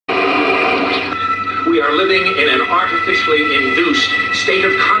We are living in an artificially induced state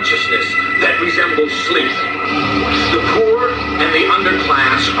of consciousness that resembles sleep. The poor and the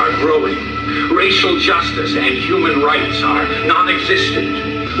underclass are growing. Racial justice and human rights are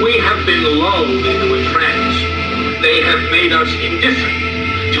non-existent. We have been lulled into a trance. They have made us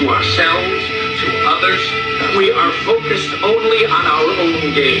indifferent to ourselves, to others. We are focused only on our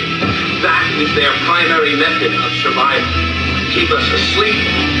own gain. That is their primary method of survival. Keep us asleep,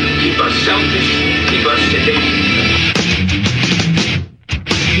 keep us selfish, keep us sitting.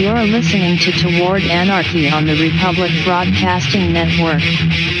 You're listening to Toward Anarchy on the Republic Broadcasting Network.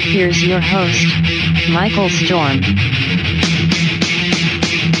 Here's your host, Michael Storm.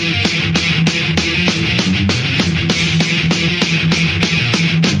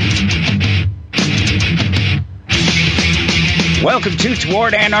 Welcome to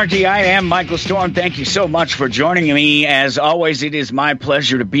Toward Anarchy. I am Michael Storm. Thank you so much for joining me. As always, it is my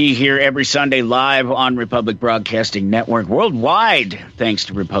pleasure to be here every Sunday live on Republic Broadcasting Network worldwide. Thanks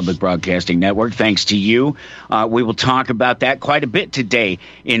to Republic Broadcasting Network. Thanks to you. We will talk about that quite a bit today,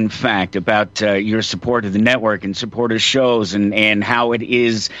 in fact, about your support of the network and support of shows and how it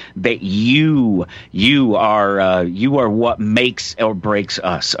is that you are what makes or breaks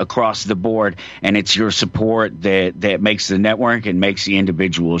us across the board. And it's your support that makes the network and makes the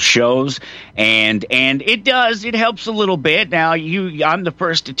individual shows, and it helps a little bit. Now, I'm the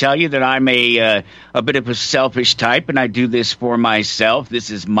first to tell you that I'm a bit of a selfish type, and I do this for myself.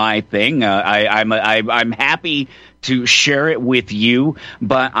 This is my thing. I'm happy to share it with you,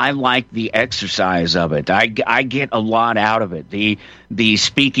 but I like the exercise of it. I get a lot out of it. The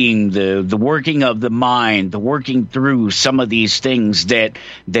speaking, the working of the mind, the working through some of these things that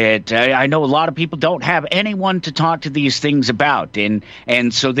I know a lot of people don't have anyone to talk to these things about, and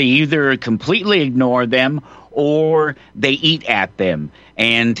so they either completely ignore them or they eat at them,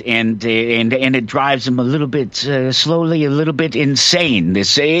 and it drives them a little bit slowly, a little bit insane.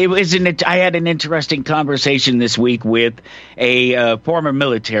 I had an interesting conversation this week with a former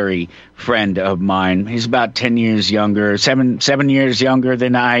military friend of mine. He's about 10 years younger, seven years younger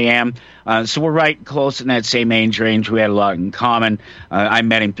than I am. So we're right close in that same age range. We had a lot in common. I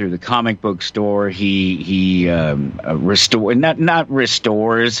met him through the comic book store. He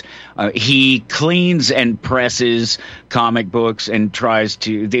restores. He cleans and presses comic books and tries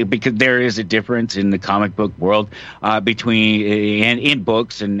to, because there is a difference in the comic book world between in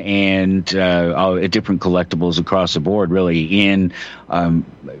books and different collectibles across the board, really, in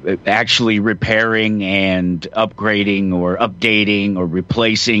actually repairing and upgrading or updating or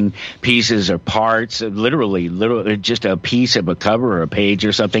replacing pieces or parts, literally just a piece of a cover or a page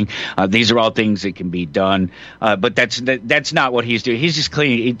or something. These are all things that can be done, but that's not what he's doing. He's just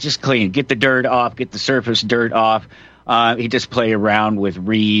clean, get the dirt off, get the surface dirt off. He just play around with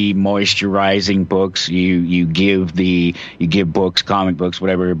re-moisturizing books. You give books, comic books,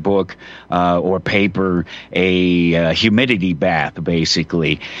 whatever book or paper, a humidity bath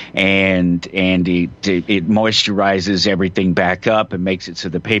basically, and it moisturizes everything back up and makes it so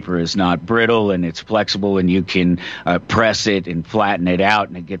the paper is not brittle and it's flexible, and you can press it and flatten it out,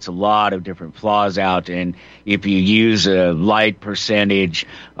 and it gets a lot of different flaws out. And if you use a light percentage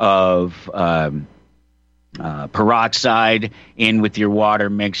of peroxide in with your water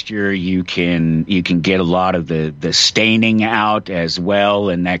mixture, you can get a lot of the staining out as well,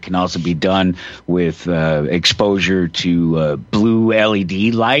 and that can also be done with exposure to blue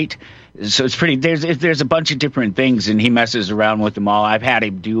LED light. So it's pretty. There's a bunch of different things, and he messes around with them all. I've had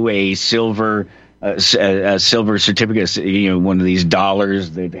him do a silver certificate, one of these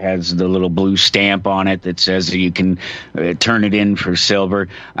dollars that has the little blue stamp on it that says you can turn it in for silver.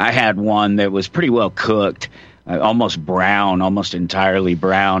 I had one that was pretty well cooked, almost brown, almost entirely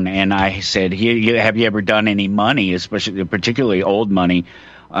brown, and I said, have you ever done any money, particularly old money?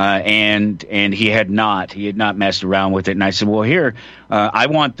 And he had not messed around with it. And I said, well, here, I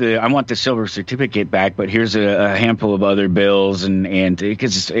want the silver certificate back, but here's a handful of other bills, and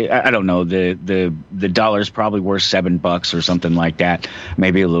because I don't know, the dollar's probably worth $7 or something like that,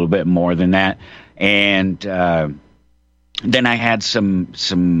 maybe a little bit more than that. And then I had some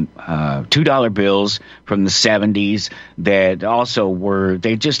 $2 bills from the 70s that also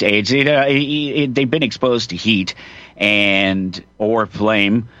they just aged. They've been exposed to heat or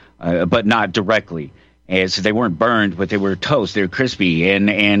flame, but not directly. And so they weren't burned, but they were toast. They were crispy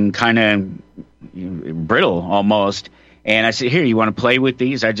and kind of brittle almost. And I said, here, you want to play with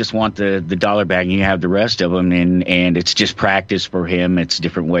these? I just want the dollar bag, and you have the rest of them. And it's just practice for him. It's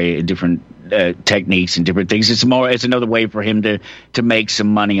different techniques and different things. It's another way for him to make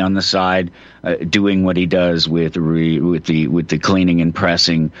some money on the side, doing what he does with the cleaning and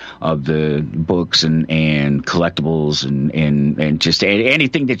pressing of the books and collectibles and just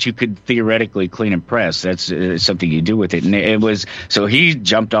anything that you could theoretically clean and press. That's something you do with it. And it was, so he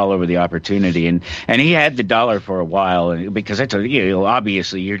jumped all over the opportunity, and he had the dollar for a while, because I told you,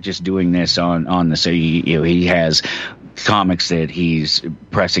 obviously you're just doing this on the, so he has comics that he's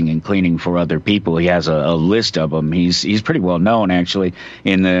pressing and cleaning for other people. He has a list of them. He's pretty well known, actually,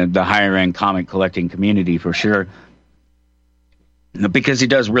 in the higher end comic collecting community, for sure, because he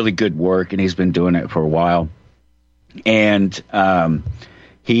does really good work, and he's been doing it for a while. And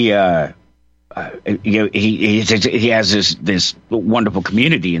he has this wonderful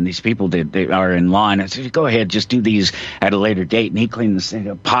community, and these people that are in line. I said, go ahead, just do these at a later date. And he cleaned this thing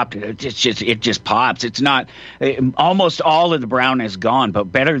up, popped it. It just pops. It's not, almost all of the brown is gone,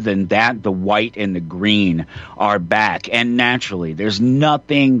 but better than that, the white and the green are back. And naturally, there's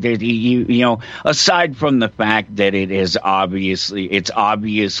nothing that aside from the fact that it's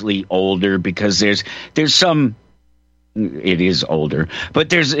obviously older, because there's some. It is older, but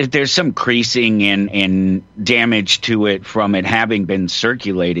there's some creasing and damage to it from it having been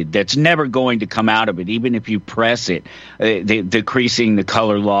circulated that's never going to come out of it, even if you press it. The creasing, the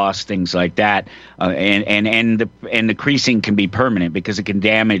color loss, things like that, and the creasing can be permanent because it can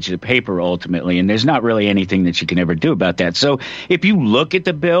damage the paper ultimately, and there's not really anything that you can ever do about that. So if you look at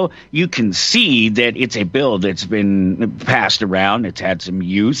the bill, you can see that it's a bill that's been passed around, it's had some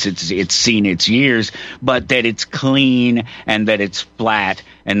use, it's seen its years, but that it's clean, and that it's flat,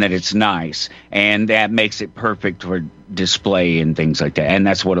 and that it's nice, and that makes it perfect for display and things like that. And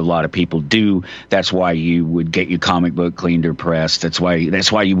that's what a lot of people do. That's why you would get your comic book cleaned or pressed. That's why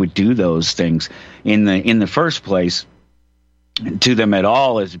you would do those things in the first place. To them at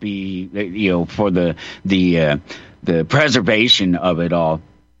all is for the preservation of it all.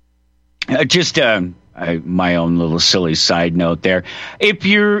 My own little silly side note there.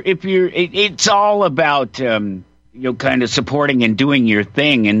 It's all about kind of supporting and doing your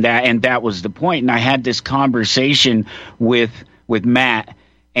thing, and that was the point. And I had this conversation with Matt,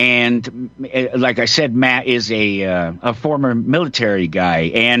 and like I said, Matt is a former military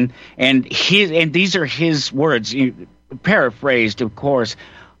guy, and these are his words, paraphrased, of course.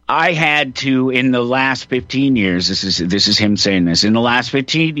 I had to, in the last 15 years, this is him saying this, in the last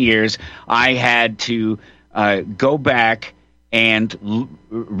 15 years, I had to go back and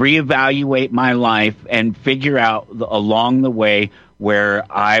reevaluate my life and figure out along the way where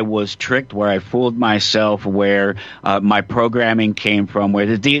I was tricked, where I fooled myself, where my programming came from,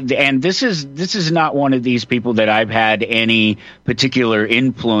 and this is not one of these people that I've had any particular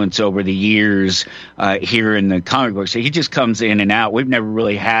influence over the years here in the comic book. So he just comes in and out. We've never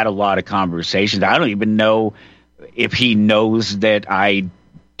really had a lot of conversations. I don't even know if he knows that I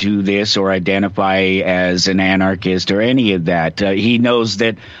do this or identify as an anarchist or any of that. He knows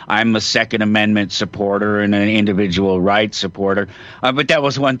that I'm a Second Amendment supporter and an individual rights supporter. But that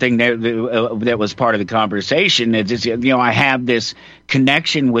was one thing that was part of the conversation. I have this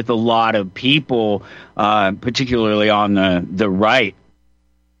connection with a lot of people, particularly on the right,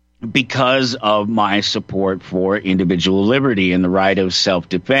 because of my support for individual liberty and the right of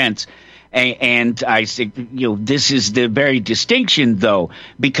self-defense. And I think, this is the very distinction, though,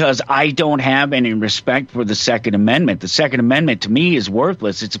 because I don't have any respect for the Second Amendment. The Second Amendment, to me, is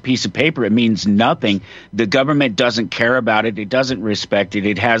worthless. It's a piece of paper. It means nothing. The government doesn't care about it. It doesn't respect it.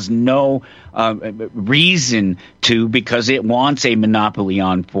 It has no reason to, because it wants a monopoly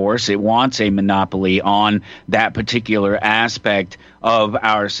on force. It wants a monopoly on that particular aspect of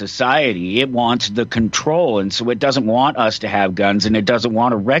our society. It wants the control, and so it doesn't want us to have guns, and it doesn't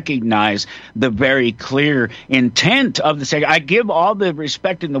want to recognize the very clear intent of the Second. I give all the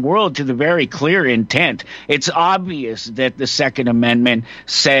respect in the world to the very clear intent. It's obvious that the Second Amendment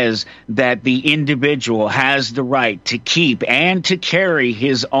says that the individual has the right to keep and to carry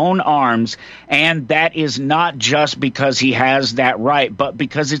his own arms, and that is not just because he has that right, but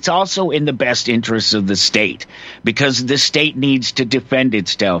because it's also in the best interests of the state, because the state needs to defend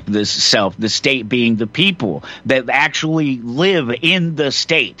itself, the state being the people that actually live in the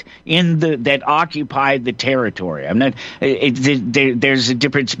state, that occupy the territory. I'm not. There's a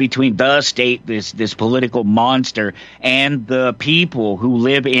difference between the state, this political monster, and the people who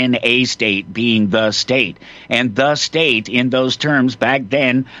live in a state being the state. And the state, in those terms, back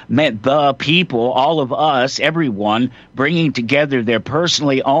then meant the people, all of us, everyone, bringing together their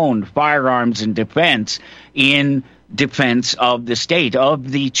personally owned firearms and defense in defense of the state,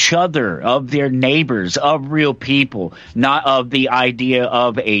 of each other, of their neighbors, of real people, not of the idea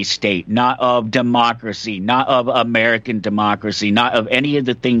of a state, not of democracy, not of American democracy, not of any of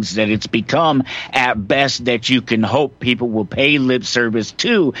the things that it's become at best that you can hope people will pay lip service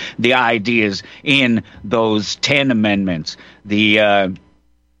to the ideas in those 10 amendments. The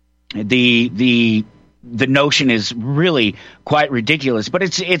notion is really quite ridiculous, but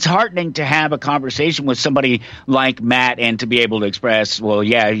it's heartening to have a conversation with somebody like Matt and to be able to express, well,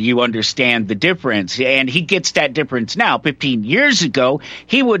 yeah, you understand the difference. And he gets that difference now. 15 years ago,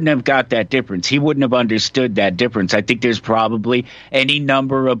 he wouldn't have got that difference. He wouldn't have understood that difference. I think there's probably any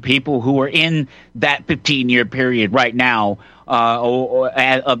number of people who are in that 15-year period right now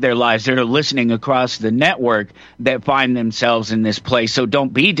of their lives that are listening across the network that find themselves in this place. So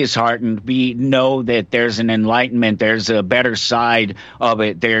don't be disheartened. Know that there's an enlightenment. There's a better side of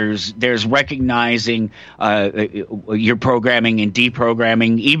it. There's recognizing your programming and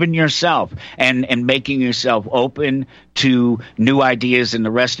deprogramming even yourself and making yourself open to new ideas in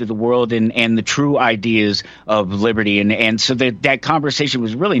the rest of the world and the true ideas of liberty. And so that conversation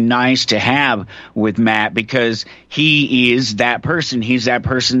was really nice to have with Matt because he is that person. He's that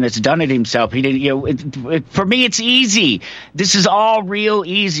person that's done it himself. He didn't, for me, it's easy. This is all real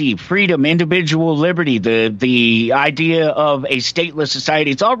easy. Freedom, individual liberty, the idea of a stateless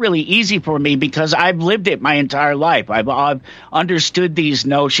society. It's all really easy for me because I've lived it my entire life. I've understood these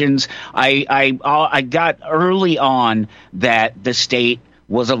notions. I got early on that the state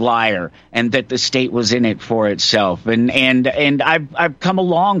was a liar and that the state was in it for itself. And I've come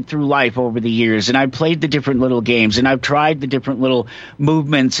along through life over the years, and I've played the different little games, and I've tried the different little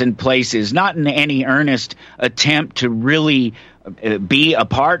movements and places, not in any earnest attempt to really be a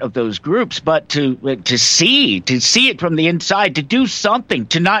part of those groups, but to see it from the inside, to do something,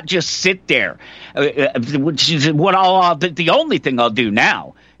 to not just sit there, which is what the only thing I'll do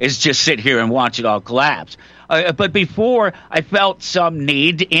now is just sit here and watch it all collapse. But before, I felt some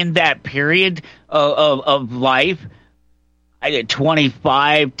need in that period of life, I did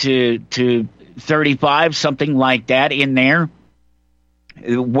 25 to 35, something like that in there,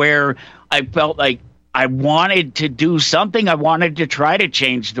 where I felt like I wanted to do something. I wanted to try to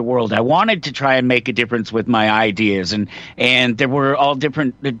change the world. I wanted to try and make a difference with my ideas, and there were all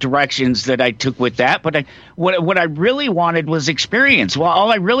different directions that I took with that. But what I really wanted was experience. Well, all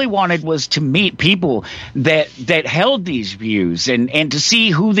I really wanted was to meet people that held these views and to see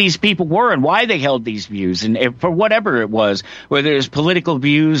who these people were and why they held these views, and for whatever it was, whether it was political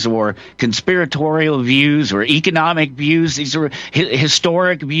views or conspiratorial views or economic views. These are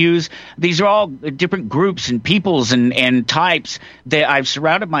historic views. These are all different groups and peoples and types that I've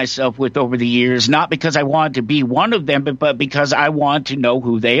surrounded myself with over the years, not because I want to be one of them, but because I want to know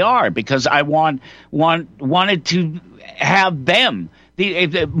who they are, because I wanted to have them.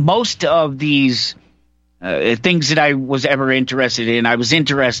 Most of these things that I was ever interested in, I was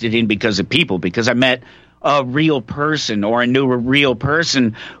interested in because of people, because I met a real person or I knew a real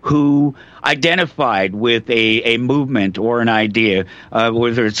person who identified with a movement or an idea,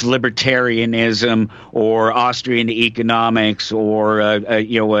 whether it's libertarianism or Austrian economics or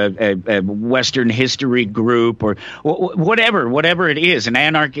a Western history group or whatever it is, an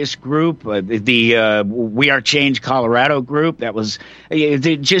anarchist group, the We Are Change Colorado group. That was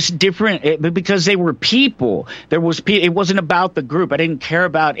just different because they were people. It wasn't about the group. I didn't care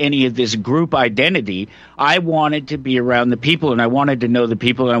about any of this group identity. I wanted to be around the people, and I wanted to know the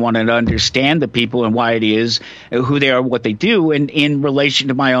people, and I wanted to understand the people and why it is, who they are, what they do, and in relation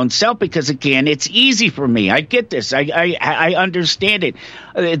to my own self, because, again, it's easy for me. I get this. I understand it.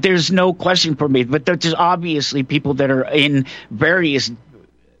 There's no question for me. But there's obviously people that are in various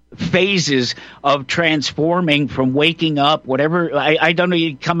phases of transforming from waking up, whatever, I don't know,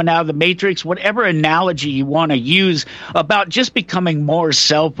 coming out of the matrix, whatever analogy you want to use about just becoming more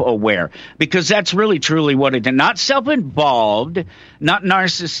self-aware, because that's really truly what it is. Not self-involved, not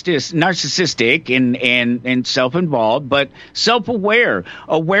narcissistic and self-involved, but self-aware,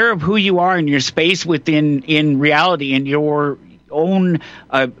 aware of who you are in your space in reality, in your own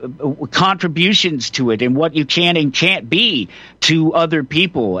contributions to it and what you can and can't be to other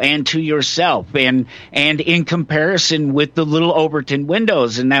people and to yourself, and in comparison with the little Overton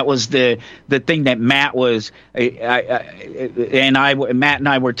windows. And that was the thing that Matt and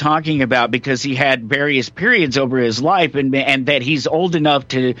I were talking about, because he had various periods over his life, and that he's old enough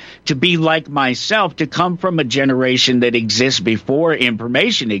to be like myself, to come from a generation that exists before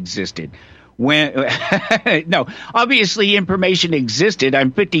information existed, when no, obviously information existed.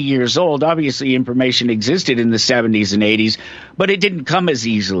 I'm 50 years old. Obviously information existed in the 70s and 80s, but it didn't come as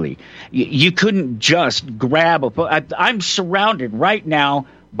easily. You couldn't just grab I'm surrounded right now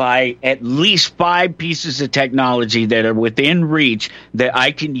by at least 5 pieces of technology that are within reach that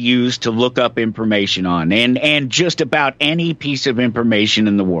I can use to look up information on, and just about any piece of information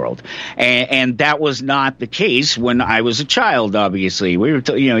in the world. And that was not the case when I was a child. Obviously, we were,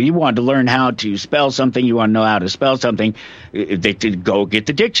 you wanted to learn how to spell something, you want to know how to spell something. They could go get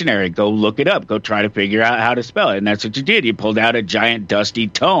the dictionary, go look it up, go try to figure out how to spell it, and that's what you did. You pulled out a giant dusty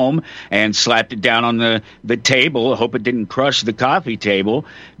tome and slapped it down on the table. Hope it didn't crush the coffee table,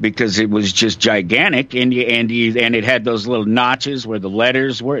 because it was just gigantic, and it had those little notches where the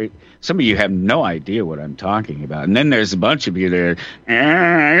letters were. Some of you have no idea what I'm talking about, and then there's a bunch of you there.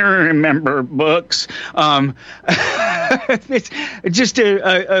 I remember books. It's just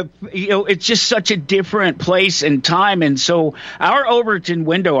it's just such a different place and time, and so our Overton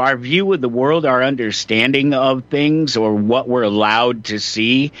window, our view of the world, our understanding of things, or what we're allowed to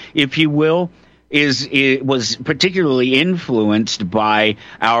see, if you will, it was particularly influenced by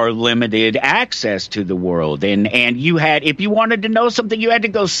our limited access to the world. And you had, if you wanted to know something, you had to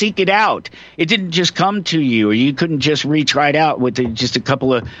go seek it out. It didn't just come to you, or you couldn't just reach right out with just a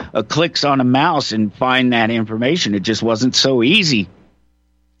couple of clicks on a mouse and find that information. It just wasn't so easy.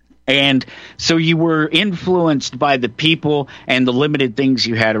 And so you were influenced by the people and the limited things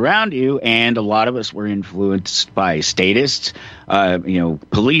you had around you, and a lot of us were influenced by statists,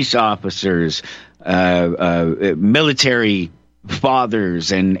 police officers, military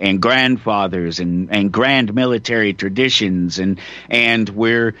fathers and grandfathers and grand military traditions, and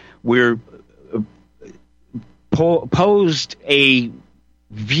we're posed a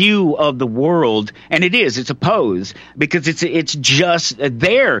view of the world, and it's a pose, because it's just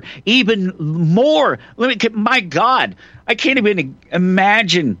there even more. My God, I can't even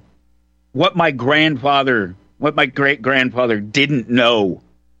imagine what my great grandfather didn't know.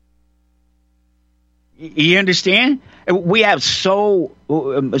 You understand? We have so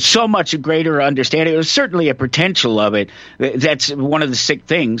much greater understanding. There's certainly a potential of it. That's one of the sick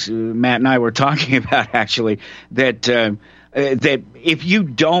things Matt and I were talking about, actually, that if you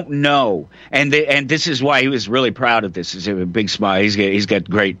don't know, and this is why he was really proud of this. Is a big smile. He's got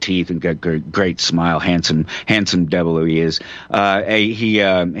great teeth and got great smile. Handsome devil who he is.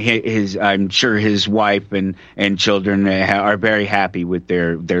 I'm sure his wife and children are very happy with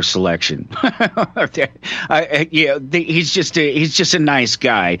their selection. He's just a nice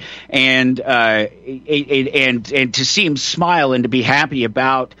guy, and to see him smile and to be happy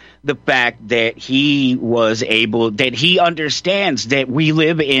about the fact that he understands that we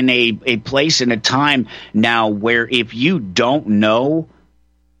live in a place and a time now where if you don't know,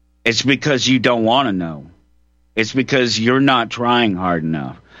 it's because you don't want to know. It's because you're not trying hard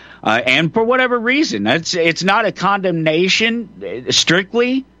enough. And for whatever reason, it's not a condemnation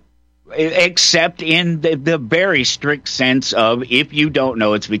strictly, except in the very strict sense of, if you don't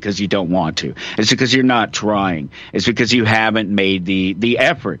know, it's because you don't want to. It's because you're not trying. It's because you haven't made the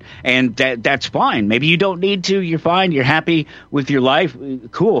effort. And that's fine. Maybe you don't need to. You're fine. You're happy with your life.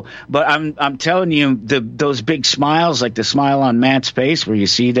 Cool. But I'm telling you, those big smiles, like the smile on Matt's face, where you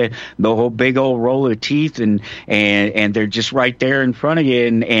see the whole big old roll of teeth, and they're just right there in front of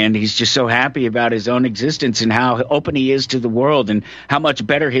you, and he's just so happy about his own existence and how open he is to the world, and how much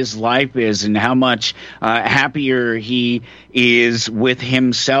better his life is, and how much happier he is with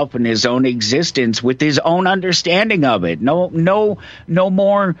himself and his own existence, with his own understanding of it. No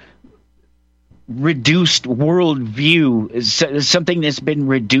more reduced worldview, something that's been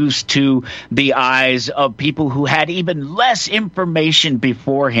reduced to the eyes of people who had even less information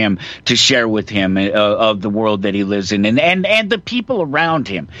before him to share with him of the world that he lives in, and the people around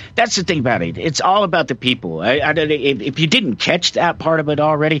him. That's the thing about it. It's all about the people. If you didn't catch that part of it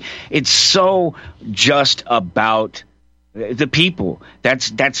already, it's so just about the people.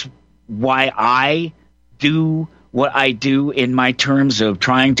 That's why I do what I do in my terms of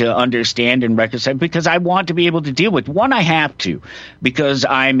trying to understand and reconcile, because I want to be able to deal with. One, I have to, because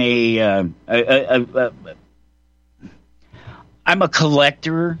I'm a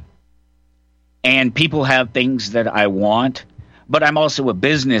collector, and people have things that I want, but I'm also a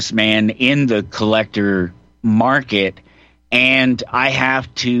businessman in the collector market, and I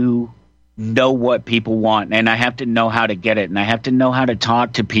have to know what people want, and I have to know how to get it, and I have to know how to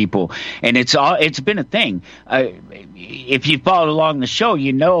talk to people, and it's been a thing. If you followed along the show,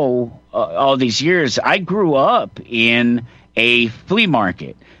 all these years I grew up in a flea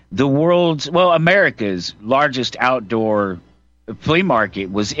market, America's largest outdoor flea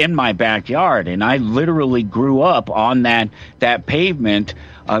market was in my backyard, and I literally grew up on that pavement,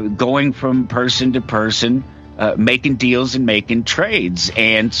 going from person to person, making deals and making trades.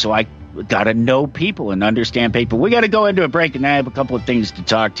 And so I got to know people and understand people. We got to go into a break, and I have a couple of things to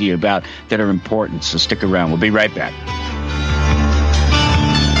talk to you about that are important. So stick around. We'll be right back.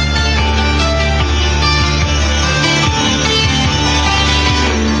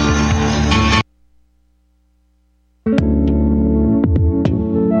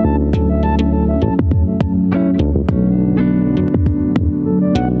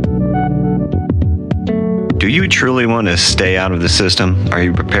 Do you truly want to stay out of the system? Are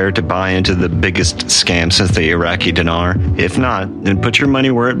you prepared to buy into the biggest scam since the Iraqi dinar? If not, then put your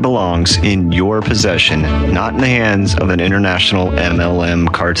money where it belongs, in your possession, not in the hands of an international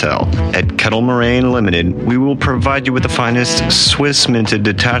MLM cartel. At Kettle Moraine Limited, we will provide you with the finest Swiss-minted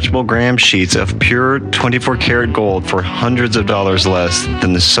detachable gram sheets of pure 24-karat gold for hundreds of dollars less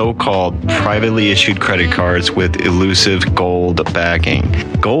than the so-called privately issued credit cards with elusive gold backing.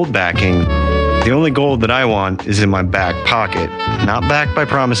 Gold backing? The only gold that I want is in my back pocket, not backed by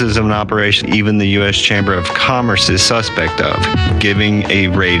promises of an operation even the U.S. Chamber of Commerce is suspect of, giving a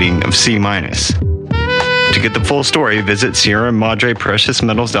rating of C-. To get the full story, visit Sierra Madre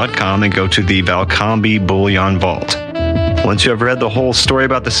PreciousMetals.com and go to the Valcambi Bullion Vault. Once you have read the whole story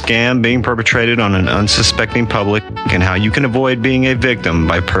about the scam being perpetrated on an unsuspecting public and how you can avoid being a victim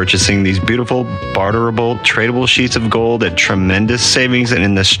by purchasing these beautiful, barterable, tradable sheets of gold at tremendous savings and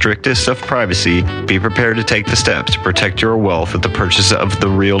in the strictest of privacy, be prepared to take the steps to protect your wealth with the purchase of the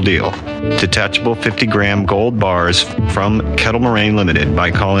real deal. Detachable 50-gram gold bars from Kettle Moraine Limited by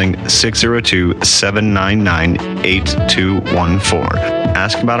calling 602-799-8214.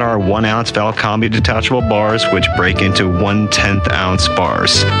 Ask about our 1-ounce Valcambi detachable bars, which break into 1/10 ounce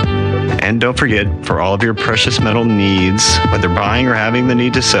bars. And don't forget, for all of your precious metal needs, whether buying or having the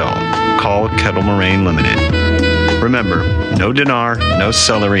need to sell, call Kettle Moraine Limited. Remember, no dinar, no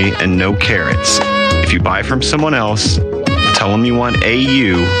celery, and no carrots. If you buy from someone else, tell them you want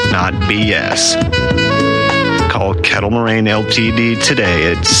AU, not BS. Call Kettle Moraine Ltd.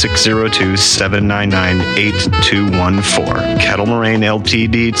 today at 602-799-8214. Kettle Moraine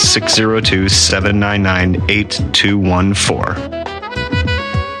Ltd.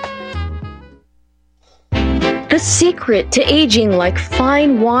 602-799-8214. The secret to aging like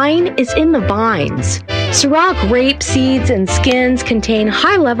fine wine is in the vines. Syrah grape seeds and skins contain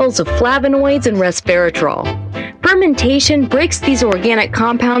high levels of flavonoids and resveratrol. Fermentation breaks these organic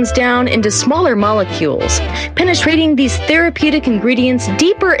compounds down into smaller molecules, penetrating these therapeutic ingredients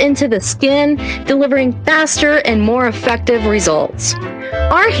deeper into the skin, delivering faster and more effective results.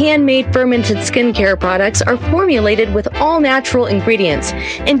 Our handmade fermented skincare products are formulated with all natural ingredients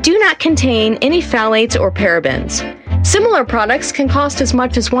and do not contain any phthalates or parabens. Similar products can cost as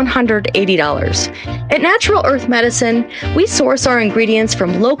much as $180. At Natural Earth Medicine, we source our ingredients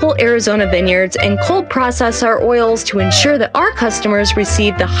from local Arizona vineyards and cold process our oils to ensure that our customers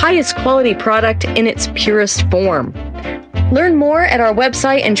receive the highest quality product in its purest form. Learn more at our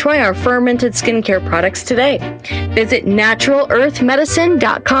website and try our fermented skincare products today. Visit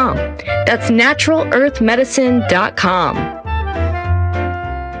NaturalEarthMedicine.com. That's NaturalEarthMedicine.com.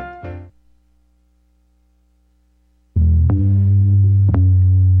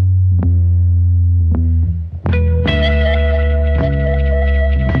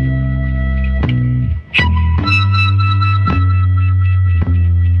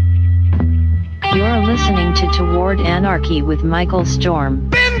 Listening to Toward Anarchy with Michael Storm.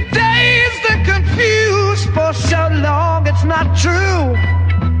 Been dazed and confused for so long, it's not true.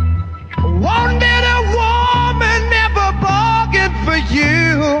 Wanted a woman, never bargained for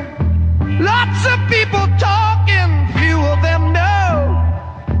you. Lots of people talking, few of them know.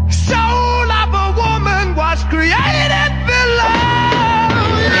 Soul of a woman was created below.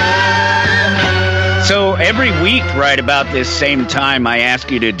 So every week, right about this same time, I ask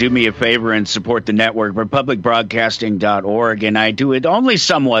you to do me a favor and support the network, republicbroadcasting.org, and I do it only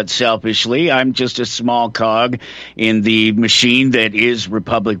somewhat selfishly. I'm just a small cog in the machine that is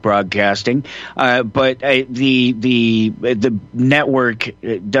Republic Broadcasting, but the network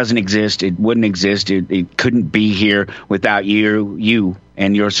doesn't exist. It wouldn't exist. It couldn't be here without you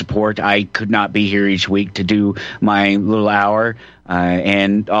and your support. I could not be here each week to do my little hour.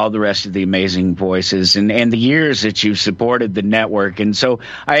 and all the rest of the amazing voices and the years that you've supported the network. And so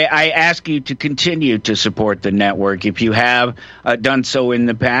I ask you to continue to support the network. If you have done so in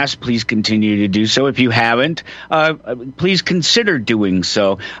the past, please continue to do so. If you haven't, please consider doing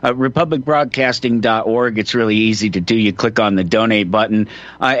so. Republicbroadcasting.org. It's really easy to do. You click on the donate button,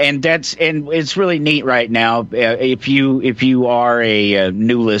 and it's really neat right now. If you are a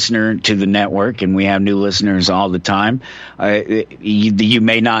new listener to the network, and we have new listeners all the time, you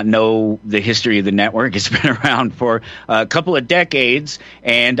may not know the history of the network. It's been around for a couple of decades,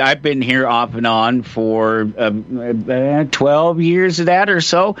 and I've been here off and on for 12 years of that or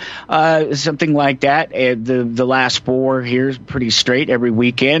so, something like that. The last 4 here pretty straight every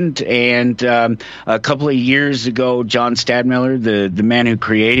weekend. And a couple of years ago, John Stadmiller, the man who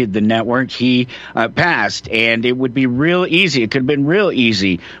created the network, he passed. And it would be real easy. It could have been real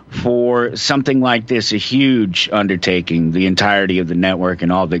easy for something like this, a huge undertaking, the entirety of the network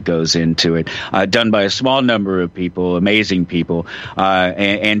and all that goes into it, done by a small number of people, amazing people.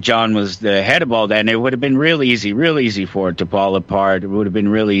 And John was the head of all that. And it would have been real easy for it to fall apart. It would have been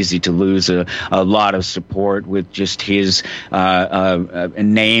real easy to lose a lot of support with just his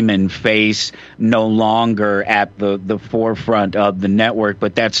name and face no longer at the forefront of the network.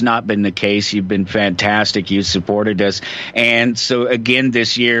 But that's not been the case. You've been fantastic. You supported us. And so again,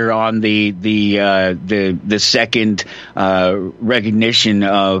 this year on the second recognition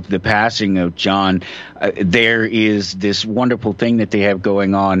of the passing of John, there is this wonderful thing that they have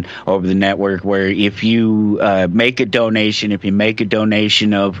going on over the network where if you make a donation of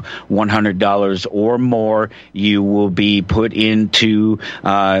 $100 or more, you will be put into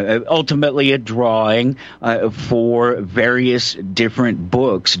ultimately a drawing for various different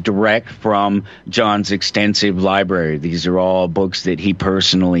books direct from John's extensive library. These are all books that he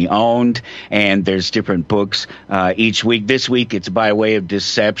personally owned, and there's different books each week. This week it's by way of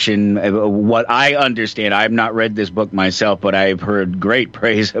deception. What I understand, I've not read this book myself, but I've heard great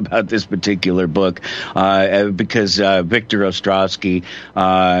praise about this particular book because Victor Ostrovsky,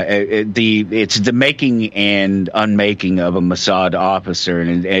 it's the making and unmaking of a Mossad officer.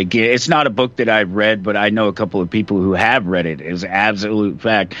 And again, it's not a book that I've read, but I know a couple of people who have read it. It's an absolute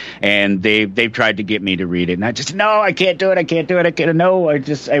fact. And they've tried to get me to read it. And I just, no, I can't do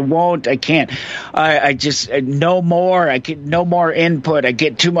it. I won't. I can't. I just, no more. No more input. I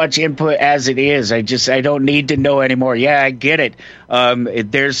get too much input as it is. I don't need to know anymore. Yeah, I get it.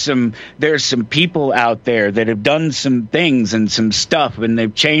 There's some people out there that have done some things and some stuff, and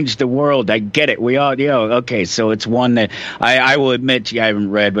they've changed the world. I get it. We all, okay. So it's one that I will admit to you I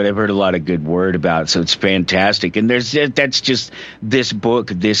haven't read, but I've heard a lot of good word about. So it's fantastic. And that's just this book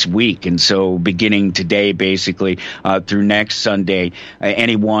this week. And so beginning today, basically through next Sunday,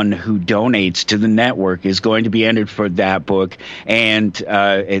 anyone who donates to the network is going to be entered for that book. And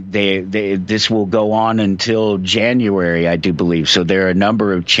this will go on until January, I do believe. So there are a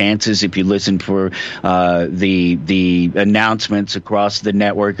number of chances if you listen for the announcements across the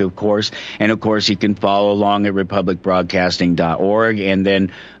network, of course. And, of course, you can follow along at republicbroadcasting.org and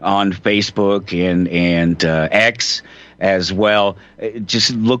then on Facebook and X as well.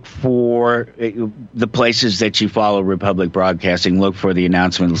 Just look for the places that you follow Republic Broadcasting. Look for the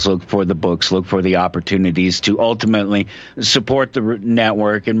announcements. Look for the books. Look for the opportunities to ultimately support the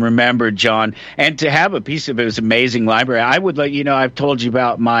network. And remember, John, and to have a piece of his amazing library. I would let you know, I've told you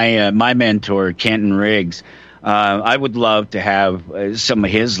about my mentor, Kenton Riggs. I would love to have some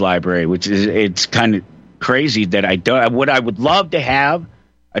of his library, it's kind of crazy that I don't. What I would love to have,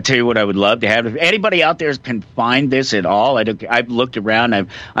 I tell you what I would love to have. If anybody out there can find this at all, I've looked around.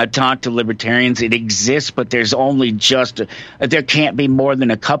 I've talked to libertarians. It exists, but there's only there can't be more than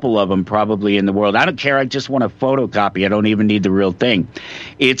a couple of them probably in the world. I don't care. I just want a photocopy. I don't even need the real thing.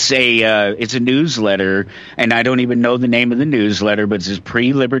 It's a newsletter, and I don't even know the name of the newsletter, but it's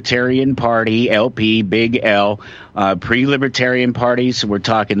Pre-Libertarian Party, LP, big L, Pre-Libertarian Party. So we're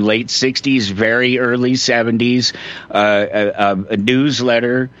talking late 60s, very early 70s, a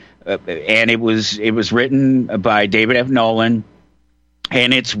newsletter. And it was written by David F. Nolan,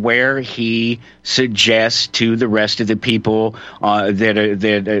 and it's where he suggests to the rest of the people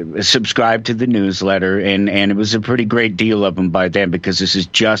that subscribe to the newsletter, and it was a pretty great deal of them by then, because this is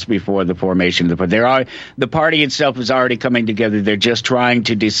just before the formation of the party. The party itself is already coming together. They're just trying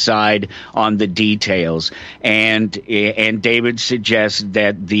to decide on the details, and David suggests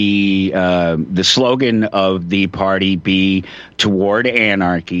that the slogan of the party be "Toward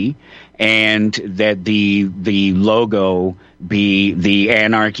Anarchy," and that the logo be the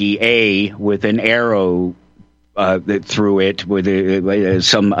Anarchy A with an arrow through it with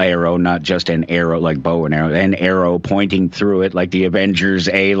some arrow, not just an arrow like bow and arrow, an arrow pointing through it like the Avengers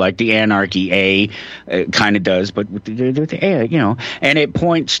A, like the Anarchy A kind of does, but with the A, and it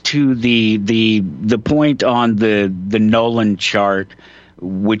points to the point on the Nolan chart,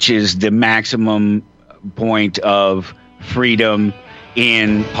 which is the maximum point of freedom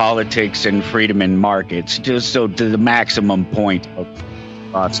in politics and freedom in markets, just so to the maximum point of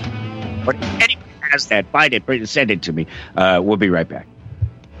thoughts. But anyway, has that, find it, send it to me. We'll be right back.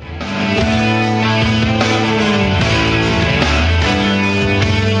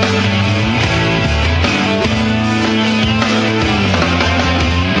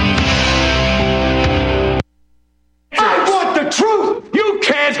 I want the truth. You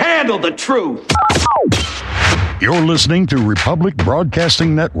can't handle the truth. You're listening to Republic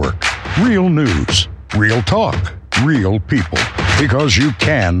Broadcasting Network. Real news, real talk, real people. Because you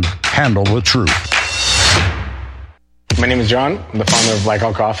can handle the truth. My name is John. I'm the founder of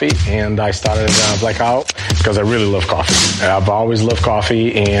Blackout Coffee, and I started Blackout because I really love coffee. I've always loved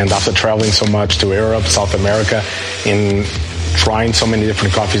coffee, and after traveling so much to Europe, South America, and trying so many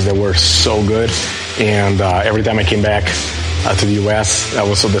different coffees that were so good, and every time I came back to the U.S., I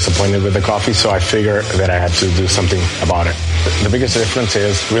was so disappointed with the coffee, so I figured that I had to do something about it. The biggest difference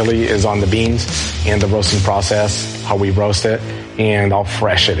is on the beans and the roasting process, how we roast it, and how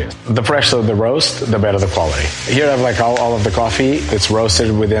fresh it is. The fresher the roast, the better the quality. Here I have all of the coffee. It's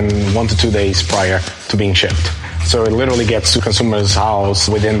roasted within 1 to 2 days prior to being shipped. So it literally gets to consumer's house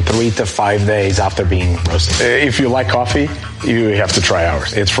within 3 to 5 days after being roasted. If you like coffee, you have to try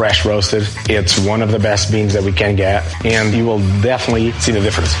ours. It's fresh roasted. It's one of the best beans that we can get, and you will definitely see the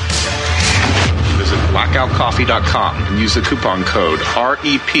difference. Visit blackoutcoffee.com and use the coupon code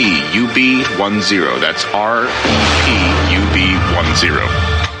REPUB10. That's REPUB10.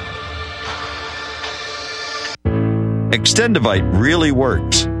 Extendivite really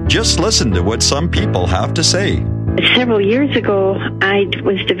works. Just listen to what some people have to say. Several years ago, I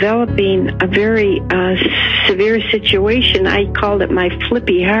was developing a very severe situation. I called it my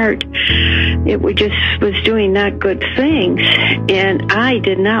flippy heart. It just was doing not good things. And I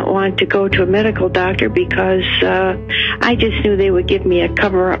did not want to go to a medical doctor because I just knew they would give me a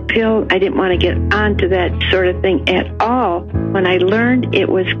cover-up pill. I didn't want to get onto that sort of thing at all. When I learned it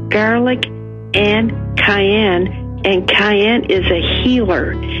was garlic and cayenne, and cayenne is a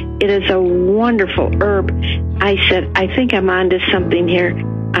healer. It is a wonderful herb. I said, I think I'm onto something here.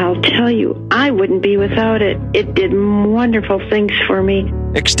 I'll tell you, I wouldn't be without it. It did wonderful things for me.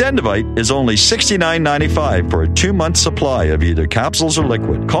 Extendivite is only $69.95 for a 2-month supply of either capsules or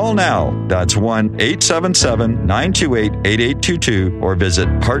liquid. Call now. That's 1-877-928-8822 or visit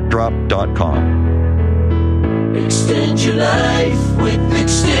heartdrop.com. Extend your life with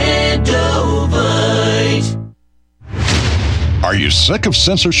Extendovite. Are you sick of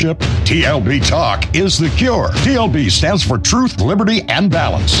censorship? TLB Talk is the cure. TLB stands for Truth, Liberty, and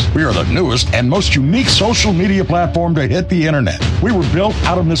Balance. We are the newest and most unique social media platform to hit the internet. We were built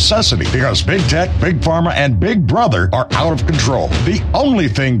out of necessity because Big Tech, Big Pharma, and Big Brother are out of control. The only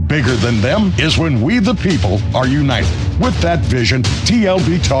thing bigger than them is when we the people are united. With that vision,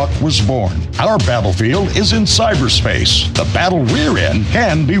 TLB Talk was born. Our battlefield is in cyberspace. The battle we're in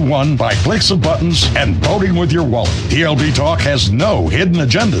can be won by clicks of buttons and voting with your wallet. TLB Talk has no hidden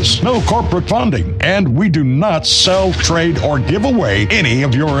agendas, no corporate funding, and we do not sell, trade, or give away any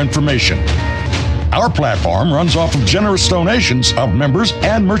of your information. Our platform runs off of generous donations of members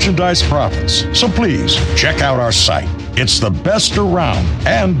and merchandise profits. So please, check out our site. It's the best around.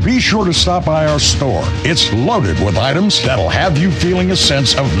 And be sure to stop by our store. It's loaded with items that'll have you feeling a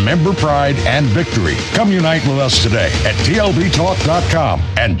sense of member pride and victory. Come unite with us today at tlbtalk.com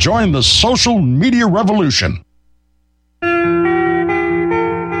and join the social media revolution.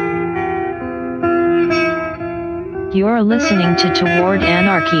 You're listening to Toward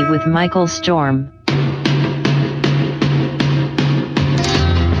Anarchy with Michael Storm.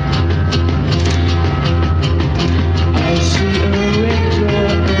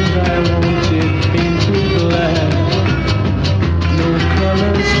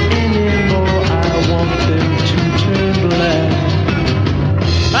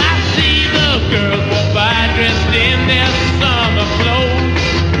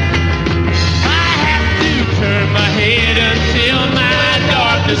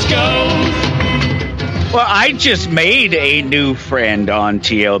 Well, I just made a new friend on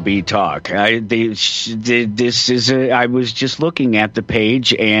TLB Talk. I was just looking at the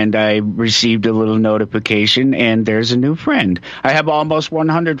page and I received a little notification, and there's a new friend. I have almost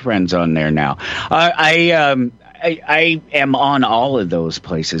 100 friends on there now. I am on all of those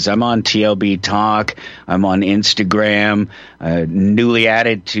places. I'm on TLB Talk. I'm on Instagram. Newly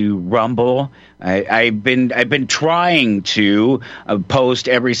added to Rumble. I've been trying to post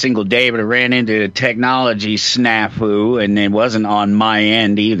every single day, but I ran into a technology snafu, and it wasn't on my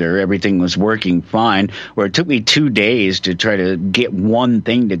end either. Everything was working fine. Where it took me 2 days to try to get one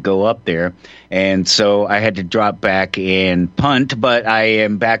thing to go up there, and so I had to drop back and punt. But I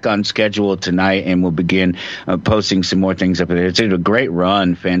am back on schedule tonight, and we'll begin posting some more things up there. It's a great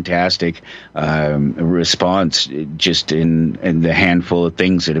run, fantastic response, just in the handful of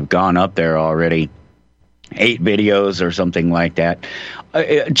things that have gone up there already. 8 videos or something like that.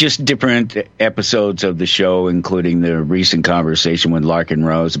 Just different episodes of the show, including the recent conversation with Larkin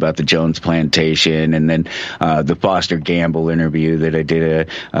Rose about the Jones Plantation, and then the Foster Gamble interview that I did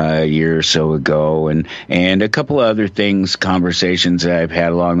a year or so ago, and a couple of other things, conversations that I've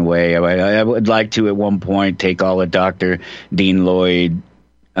had along the way. I would like to, at one point, take all of Dr. Dean Lloyd,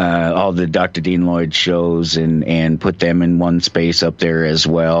 all the Dr. Dean Lloyd shows, and put them in one space up there as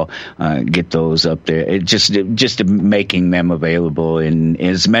well. Get those up there. It just making them available in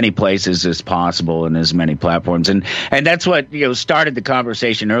as many places as possible and as many platforms. And that's what started the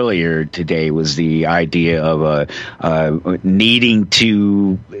conversation earlier today, was the idea of needing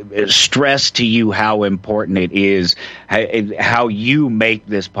to stress to you how important it is, how you make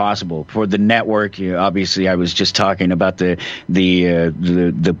this possible for the network. Obviously, I was just talking about the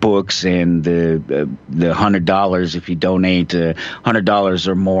books and the $100 if you donate $100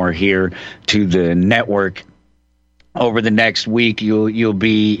 or more here to the network. Over the next week, you'll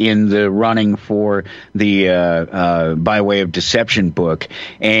be in the running for the By Way of Deception book,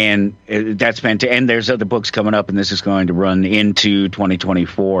 and that's fantastic. And there's other books coming up, and this is going to run into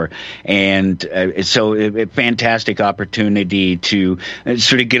 2024. And so, a fantastic opportunity to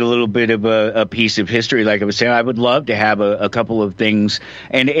sort of get a little bit of a piece of history. Like I was saying, I would love to have a couple of things,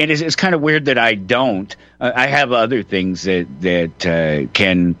 and it's kind of weird that I don't. I have other things that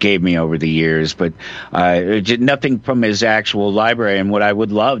Ken gave me over the years, but nothing from his actual library. And what I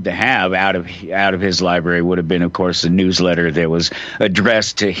would love to have out of his library would have been, of course, the newsletter that was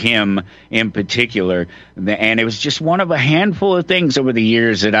addressed to him in particular. And it was just one of a handful of things over the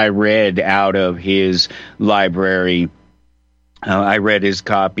years that I read out of his library. I read his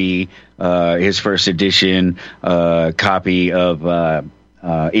copy, his first edition copy of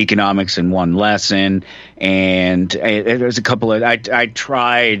Economics in One Lesson, and there's a couple of I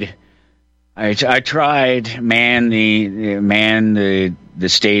tried the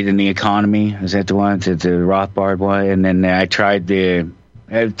State and the Economy. Is that the one, the Rothbard one? And then I tried they're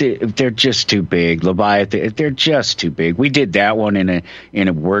just too big. Leviathan, they're just too big. We did that one in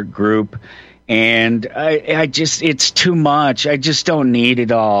a work group. And I just, it's too much. I just don't need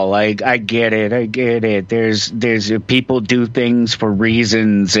it all. I get it. There's people do things for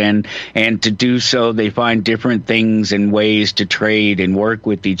reasons, and to do so, they find different things and ways to trade and work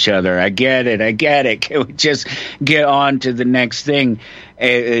with each other. I get it. Can we just get on to the next thing?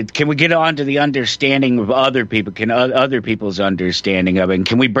 Can we get on to the understanding of other people? Can other people's understanding of it? And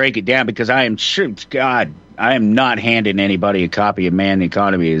can we break it down? Because I am sure, God, I am not handing anybody a copy of Man, the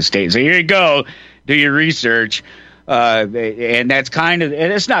Economy of the State. So here you go, do your research. And that's and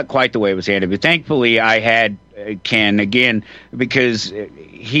it's not quite the way it was handed. But thankfully, I had Ken again, because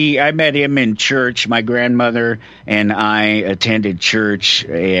I met him in church. My grandmother and I attended church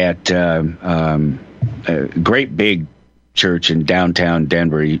at a great big church in downtown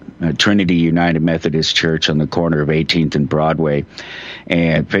Denver, Trinity United Methodist Church on the corner of 18th and Broadway.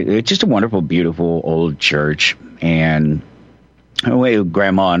 And it's just a wonderful, beautiful old church. And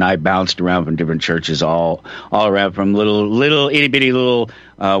Grandma and I bounced around from different churches all around, from little itty bitty little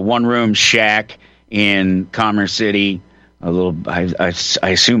one-room shack in Commerce City, a little, I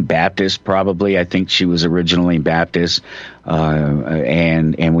assume Baptist, probably. I think she was originally Baptist,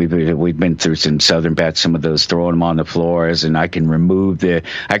 and we've been through some Southern Baptist, some of those, throwing them on the floors, and I can remove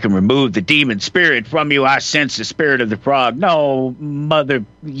the demon spirit from you. I sense the spirit of the frog. No, mother,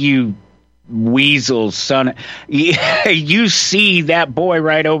 you weasel son, you see that boy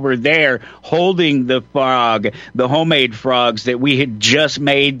right over there holding the frog, the homemade frogs that we had just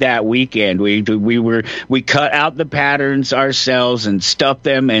made that weekend. We cut out the patterns ourselves and stuffed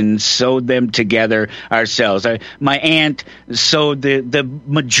them and sewed them together ourselves. My aunt sewed the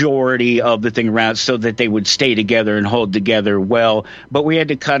majority of the thing around so that they would stay together and hold together well, but we had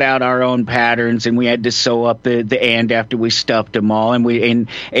to cut out our own patterns, and we had to sew up the end after we stuffed them all, and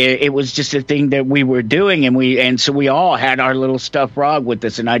it was just the thing that we were doing, and so we all had our little stuffed frog with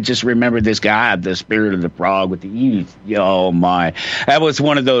us. And I just remember this guy, the spirit of the frog with the E's. Oh my, that was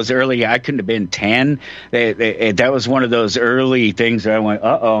one of those early. I couldn't have been 10. That was one of those early things that I went,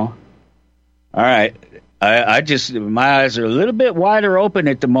 all right. I just, my eyes are a little bit wider open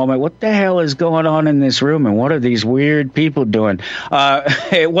at the moment. What the hell is going on in this room, and what are these weird people doing?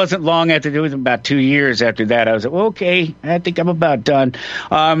 It wasn't long after, it was about 2 years after that. I was like, okay, I think I'm about done.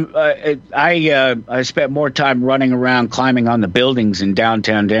 I spent more time running around climbing on the buildings in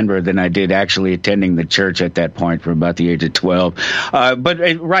downtown Denver than I did actually attending the church at that point for about the age of 12. But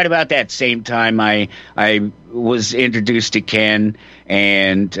right about that same time, I was introduced to Ken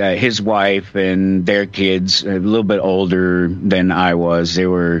and his wife and their kids, a little bit older than I was. I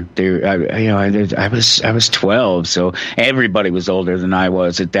was 12, so everybody was older than I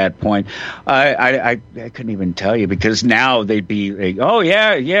was at that point. I couldn't even tell you, because now they'd be like, oh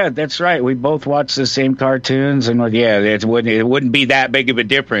yeah, that's right, we both watch the same cartoons, and it wouldn't be that big of a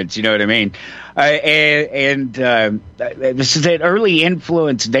difference, you know what I mean? This is an early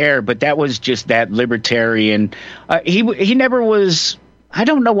influence there, but that was just that libertarian. He never was. I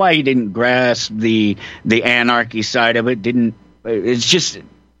don't know why he didn't grasp the anarchy side of it. It's just,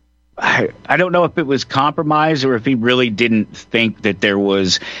 I don't know if it was compromise or if he really didn't think that there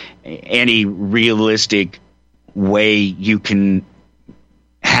was any realistic way you can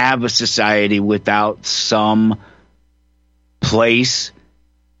have a society without some place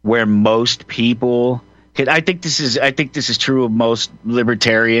where most people. I think this is true of most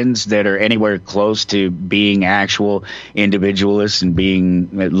libertarians that are anywhere close to being actual individualists and being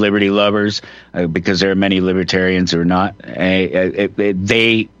liberty lovers, because there are many libertarians who are not.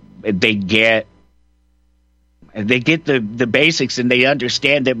 They get the basics, and they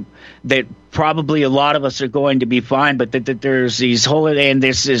understand that probably a lot of us are going to be fine, but that there's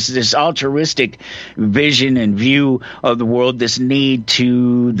this altruistic vision and view of the world, this need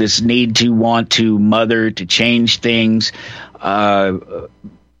to want to mother, to change things, to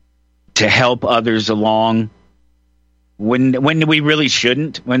help others along. When we really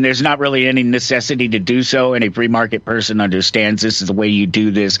shouldn't, when there's not really any necessity to do so, and a free market person understands this is the way you do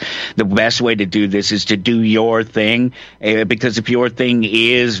this. The best way to do this is to do your thing, because if your thing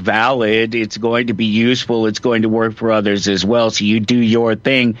is valid, it's going to be useful, it's going to work for others as well. So you do your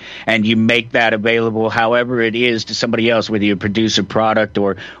thing, and you make that available however it is to somebody else, whether you produce a product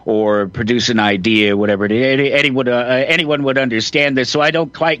or produce an idea, whatever it is. Anyone would understand this. So I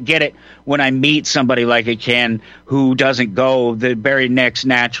don't quite get it when I meet somebody like a Ken who doesn't go the very next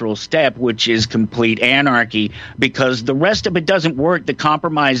natural step, which is complete anarchy, because the rest of it doesn't work. The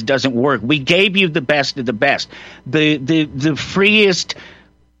compromise doesn't work. We gave you the best of the best. The freest,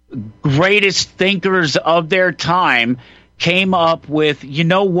 greatest thinkers of their time came up with, you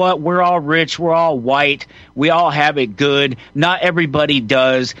know what, we're all rich, we're all white, we all have it good, not everybody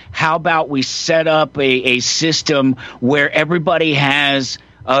does. How about we set up a system where everybody has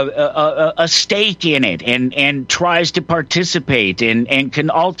a stake in it and tries to participate and can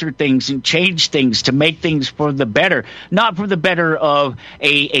alter things and change things to make things for the better, not for the better of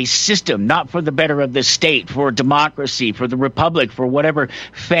a system, not for the better of the state, for democracy, for the republic, for whatever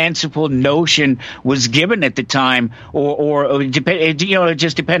fanciful notion was given at the time, or it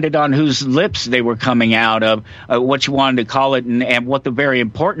just depended on whose lips they were coming out of, what you wanted to call it, and what the very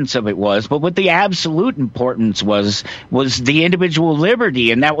importance of it was. But what the absolute importance was the individual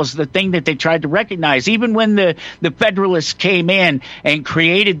liberty. And that was the thing that they tried to recognize. Even when the Federalists came in and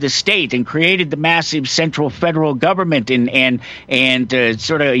created the state and created the massive central federal government and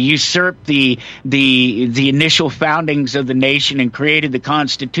sort of usurped the initial foundings of the nation and created the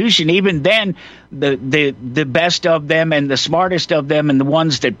Constitution, even then the best of them and the smartest of them and the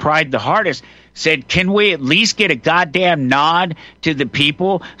ones that pried the hardest said, can we at least get a goddamn nod to the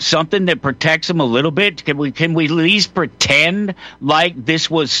people, something that protects them a little bit? Can we at least pretend like this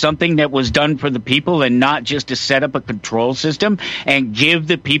was something that was done for the people and not just to set up a control system and give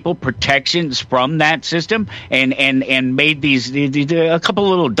the people protections from that system, and made these a couple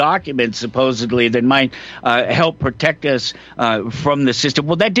little documents supposedly that might help protect us from the system.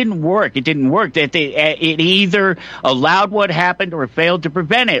 Well, that didn't work. It didn't work. It either allowed what happened or failed to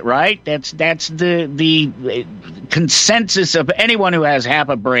prevent it, right? That's that's the consensus of anyone who has half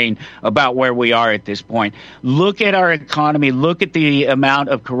a brain about where we are at this point. Look at our economy. Look at the amount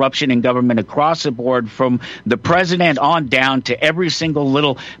of corruption in government across the board, from the president on down to every single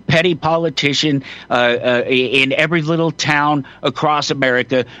little petty politician in every little town across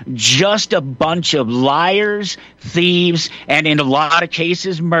America. Just a bunch of liars, thieves, and in a lot of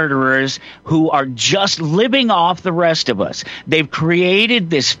cases, murderers who are just living off the rest of us. They've created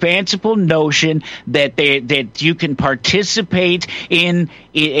this fanciful notion that you can participate in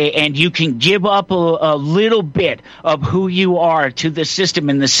and you can give up a little bit of who you are to the system,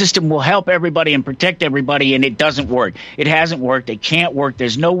 and the system will help everybody and protect everybody, and it doesn't work. It hasn't worked. It can't work.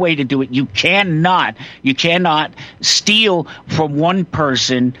 There's no way to do it. You cannot steal from one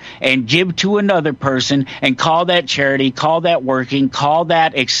person and give to another person and call that charity, call that working, call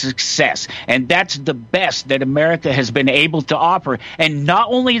that a success. And that's the best that America has been able to offer. And not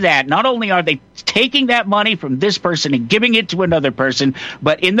only that, not only are they taking that money from this person and giving it to another person,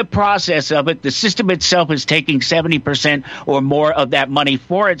 but in the process of it, the system itself is taking 70% or more of that money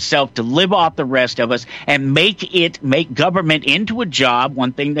for itself to live off the rest of us and make government into a job,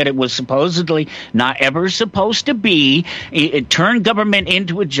 one thing that it was supposedly not ever supposed to be. It turned government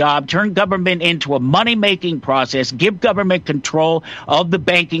into a job, turned government into a money-making process, give government control of the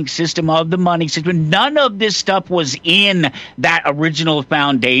banking system, of the money system. None of this stuff was in that original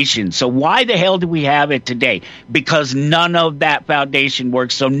foundation. So why the hell do we have it today? Because none of that foundation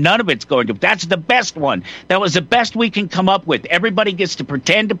works, so none of it's going to. That's the best one. That was the best we can come up with. Everybody gets to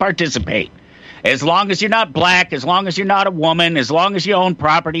pretend to participate. As long as you're not black, as long as you're not a woman, as long as you own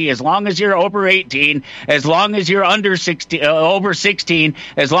property, as long as you're over 18, as long as you're over 16,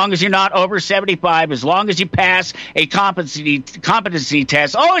 as long as you're not over 75, as long as you pass a competency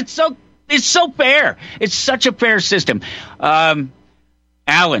test. Oh, it's so fair. It's such a fair system.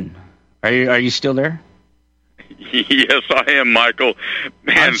 Alan, are you still there? Yes, I am, Michael.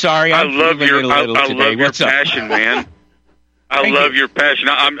 Man, I'm sorry. I love your passion, man. I love your passion.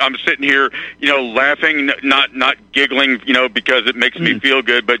 I'm sitting here, laughing, not giggling, because it makes me feel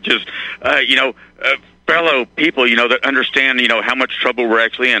good, but just, fellow people, that understand, how much trouble we're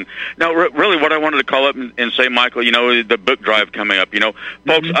actually in. Now, really, what I wanted to call up and say, Michael, the book drive coming up,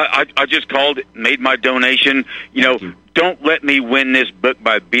 folks, I just called, made my donation, Don't let me win this book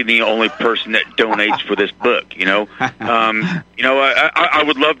by being the only person that donates for this book, I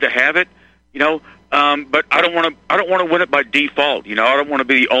would love to have it, but I don't want to win it by default. I don't want to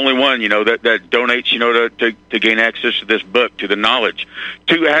be the only one, that donates, to gain access to this book, to the knowledge,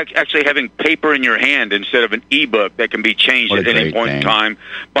 to actually having paper in your hand instead of an ebook that can be changed at any point in time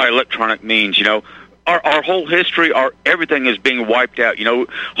by electronic means. Our whole history, everything is being wiped out.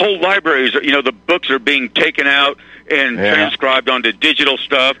 Whole libraries, the books are being taken out and transcribed onto digital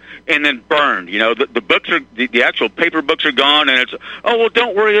stuff and then burned. The books are the actual paper books are gone, and it's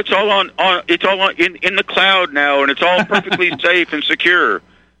don't worry, it's all on in the cloud now, and it's all perfectly safe and secure.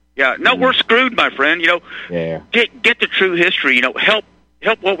 Yeah, no, we're screwed, my friend. Get the true history. Help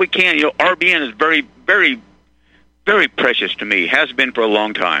what we can. RBN is very, very, very precious to me. Has been for a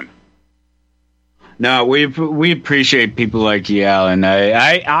long time. No, we appreciate people like you, Alan.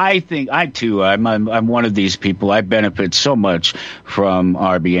 I think I'm one of these people. I benefit so much from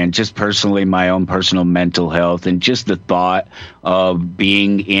RBN, just personally, my own personal mental health, and just the thought of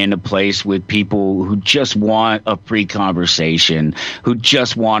being in a place with people who just want a free conversation, who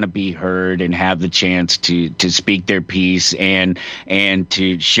just want to be heard and have the chance to speak their piece and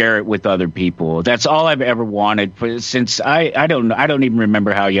to share it with other people. That's all I've ever wanted since I don't even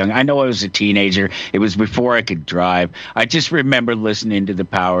remember how young. I know I was a teenager. It was before I could drive. I just remember listening to the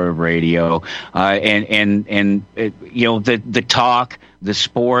power of radio, and the talk, the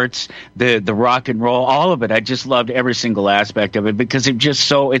sports, the rock and roll, all of it. I just loved every single aspect of it because it's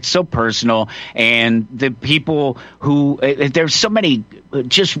so personal, and the people who there's so many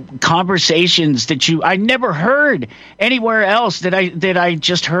just conversations that I never heard anywhere else that I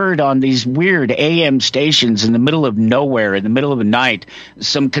just heard on these weird AM stations in the middle of nowhere, in the middle of the night.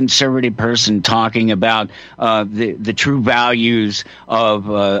 Some conservative person talking about the true values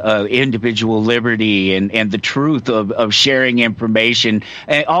of individual liberty and the truth of sharing information,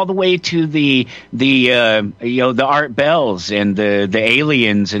 all the way to the Art Bells and the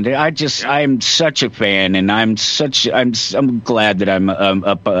aliens, and I'm such a fan, and I'm glad that I'm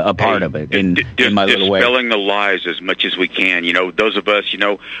a part of it in my little way. Dispelling the lies as much as we can. Those of us,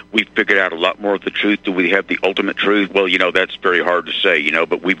 we've figured out a lot more of the truth. Do we have the ultimate truth? Well, that's very hard to say,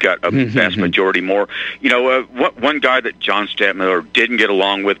 but we've got a vast majority more. One guy that John Stadtmiller didn't get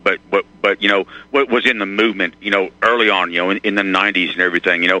along with, but but what was in the movement, early on, in the 90s and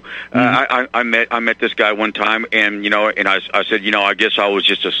everything, I met this guy one time, and and I said, I guess I was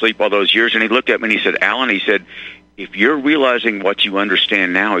just asleep all those years, and he looked at me and he said, Alan, he said, if you're realizing what you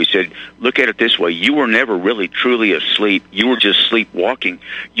understand now, he said, look at it this way. You were never really truly asleep. You were just sleepwalking.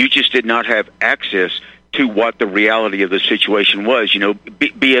 You just did not have access to what the reality of the situation was,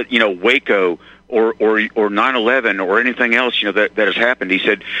 be it, Waco or 9/11 or anything else, that has happened. He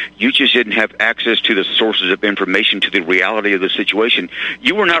said, you just didn't have access to the sources of information, to the reality of the situation.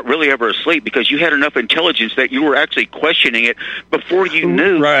 You were not really ever asleep because you had enough intelligence that you were actually questioning it before you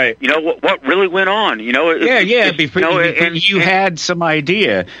knew, right? What really went on, Before you had some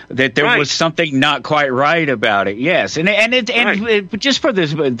idea that there was something not quite right about it. Yes, and just for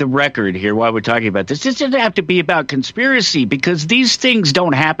the record here, while we're talking about this doesn't have to be about conspiracy, because these things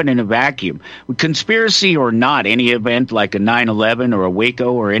don't happen in a vacuum. Conspiracy or not, any event like a 9/11 or a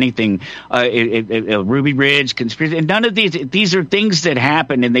Waco or anything, a Ruby Ridge conspiracy, and none of these are things that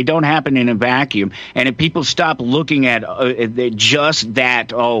happen, and they don't happen in a vacuum. And if people stop looking at just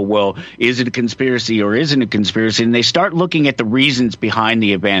that, is it a conspiracy or isn't it a conspiracy, and they start looking at the reasons behind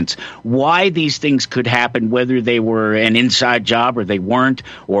the events, why these things could happen, whether they were an inside job or they weren't,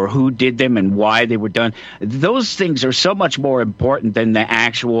 or who did them and why they were done, those things are so much more important than the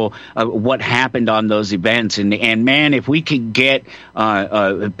actual what happened on those events. And man, if we could get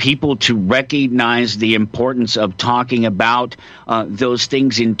people to recognize the importance of talking about those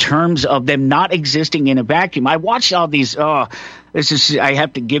things in terms of them not existing in a vacuum. I watched all these. I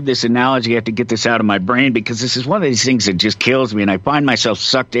have to give this analogy. I have to get this out of my brain, because this is one of these things that just kills me, and I find myself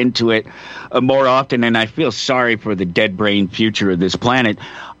sucked into it more often, and I feel sorry for the dead brain future of this planet.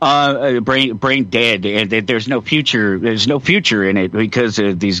 Brain dead, and there's no future. There's no future in it because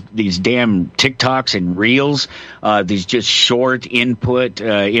of these damn TikToks and Reels, these just short input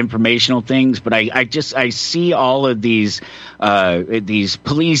informational things. But I see all of these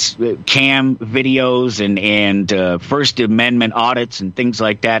police cam videos and First Amendment audits and things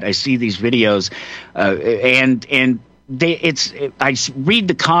like that. I see these videos, and I read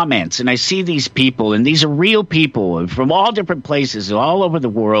the comments, and I see these people, and these are real people from all different places, all over the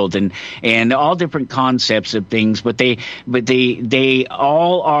world, and all different concepts of things. But they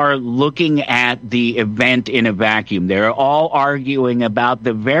all are looking at the event in a vacuum. They're all arguing about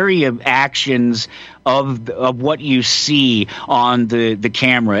the very actions of what you see on the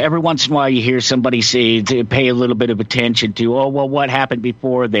camera. Every once in a while you hear somebody say to pay a little bit of attention to, what happened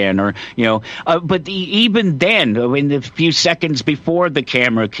before then, or but even then, in the few seconds before the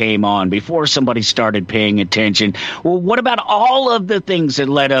camera came on, before somebody started paying attention, what about all of the things that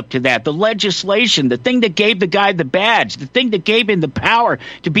led up to that? The legislation, the thing that gave the guy the badge, the thing that gave him the power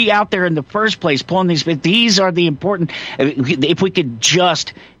to be out there in the first place pulling these are the important. If we could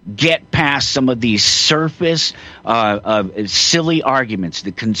just get past some of these surface silly arguments,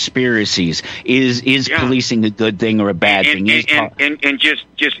 the conspiracies, is policing a good thing or a bad thing? And just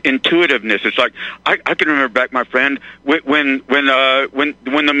intuitiveness. It's like I can remember back, my friend, when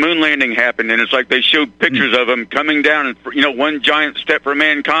the moon landing happened, and it's like they showed pictures of them coming down, and one giant step for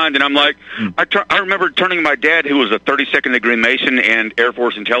mankind, and I'm like, I remember turning to my dad, who was a 32nd degree Mason and Air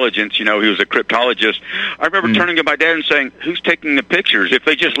Force intelligence. He was a cryptologist. I remember turning to my dad and saying, "Who's taking the pictures? If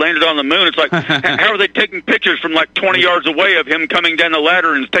they just landed on the moon, it's like, how are they taking pictures from like 20 yards away of him coming down the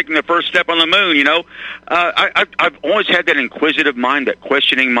ladder and taking the first step on the moon?" I've always had that inquisitive mind, that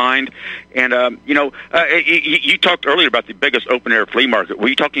questioning mind. And you talked earlier about the biggest open air flea market. Were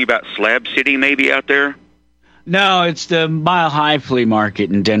you talking about Slab City maybe out there? No, it's the Mile High Flea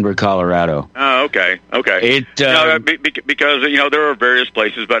Market in Denver, Colorado. Oh, okay. Because there are various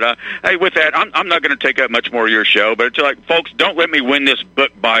places, but hey, with that, I'm not going to take up much more of your show. But it's like, folks, don't let me win this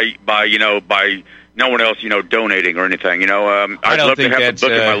book by no one else donating or anything. I'd love to have the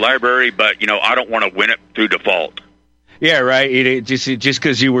book in my library, but I don't want to win it through default. Yeah, right. Just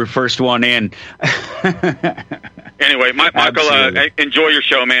because you were first one in. Anyway, Michael, enjoy your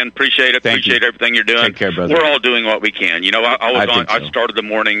show, man. Appreciate it. Appreciate everything you're doing. Take care, brother. We're all doing what we can. I started the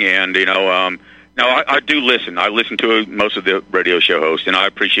morning, and I do listen. I listen to most of the radio show hosts, and I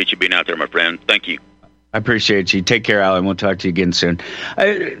appreciate you being out there, my friend. Thank you. I appreciate you. Take care, Alan. We'll talk to you again soon.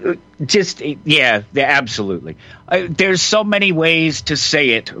 Absolutely. There's so many ways to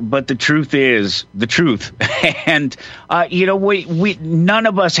say it, but the truth is the truth. And, we none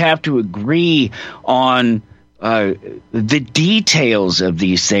of us have to agree on the details of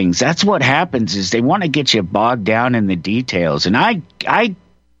these things. That's what happens, is they want to get you bogged down in the details. And I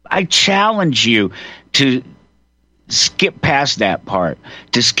challenge you to skip past that part,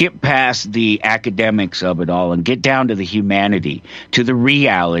 to skip past the academics of it all and get down to the humanity, to the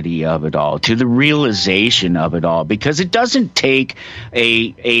reality of it all, to the realization of it all, because it doesn't take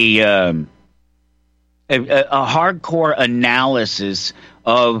a hardcore analysis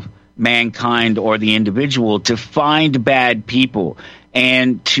of mankind or the individual to find bad people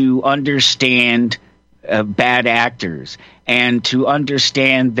and to understand bad actors and to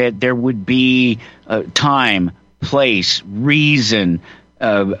understand that there would be time, place, reason,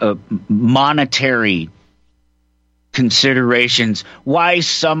 monetary considerations why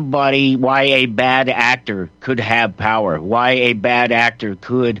a bad actor could have power, why a bad actor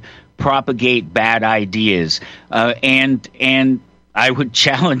could propagate bad ideas, and I would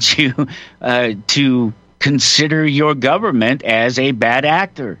challenge you to consider your government as a bad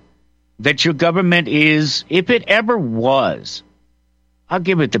actor. That your government is, if it ever was, I'll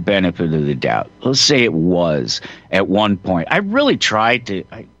give it the benefit of the doubt. Let's say it was at one point. I really tried to.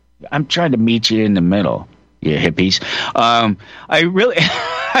 I'm trying to meet you in the middle, you hippies. I'm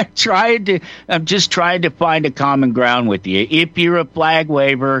just trying to find a common ground with you. If you're a flag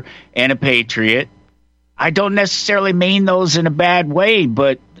waver and a patriot, I don't necessarily mean those in a bad way,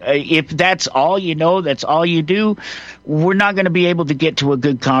 but if that's all you know, that's all you do, we're not going to be able to get to a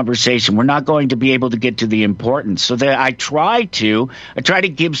good conversation. We're not going to be able to get to the importance. So that I try to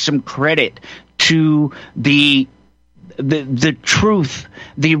give some credit to the truth,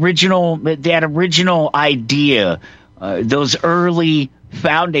 that original idea, those early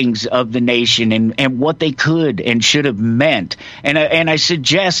foundings of the nation and what they could and should have meant. And I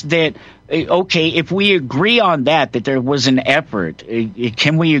suggest that, okay, if we agree on that there was an effort,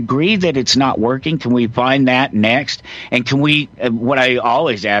 can we agree that it's not working? Can we find that next? And can we, what I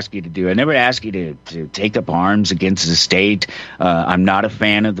always ask you to do, I never ask you to take up arms against the state. I'm not a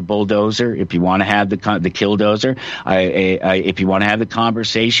fan of the bulldozer. If you want to have the killdozer, if you want to have the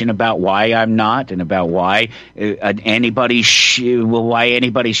conversation about why I'm not and about why anybody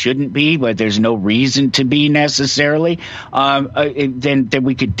shouldn't be, but there's no reason to be necessarily, then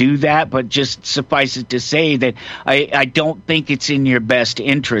we could do that. But just suffice it to say that I don't think it's in your best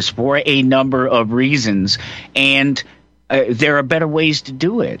interest for a number of reasons, and there are better ways to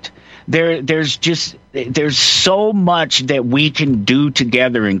do it. There's so much that we can do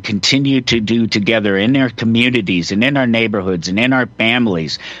together and continue to do together in our communities and in our neighborhoods and in our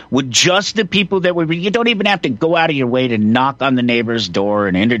families with just the people that you don't even have to go out of your way to knock on the neighbor's door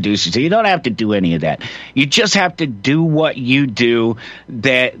and introduce you. So you don't have to do any of that. You just have to do what you do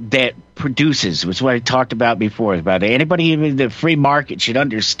that produces, which is what I talked about before, about anybody, even the free market should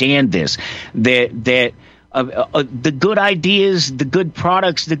understand this, that the good ideas, the good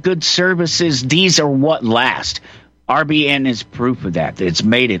products, the good services, these are what last. RBN is proof of that. It's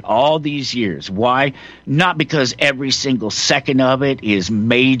made it all these years. Why? Not because every single second of it is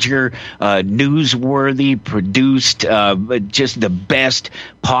major, newsworthy, produced, just the best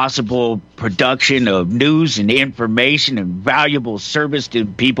possible production of news and information and valuable service to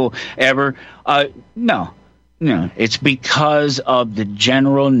people ever. No, it's because of the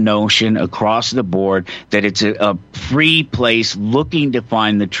general notion across the board that it's a free place looking to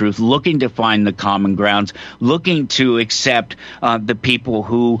find the truth, looking to find the common grounds, looking to accept the people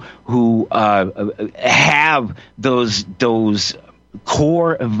who have those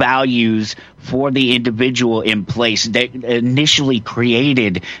core values for the individual in place that initially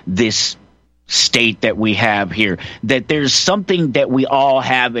created this state that we have here, that there's something that we all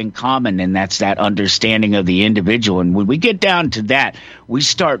have in common, and that's that understanding of the individual. And when we get down to that, we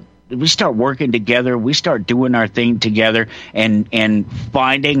start working together, we start doing our thing together and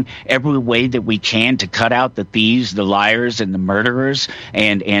finding every way that we can to cut out the thieves, the liars, and the murderers,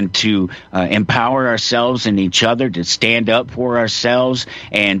 and to empower ourselves and each other to stand up for ourselves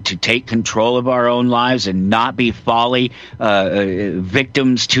and to take control of our own lives and not be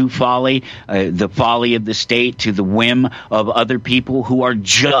victims to folly, the folly of the state, to the whim of other people who are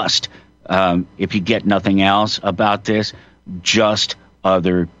just, if you get nothing else about this, just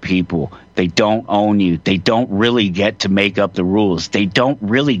other people. They don't own you. They don't really get to make up the rules. They don't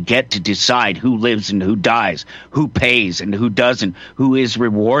really get to decide who lives and who dies, who pays and who doesn't, who is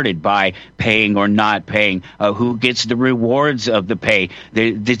rewarded by paying or not paying, who gets the rewards of the pay.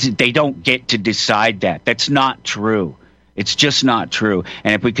 They don't get to decide that. That's not true. It's just not true.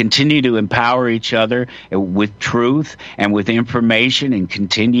 And if we continue to empower each other with truth and with information and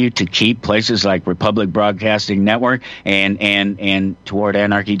continue to keep places like Republic Broadcasting Network and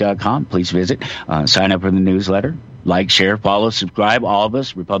towardanarchy.com, please visit, sign up for the newsletter. Like, share, follow, subscribe, all of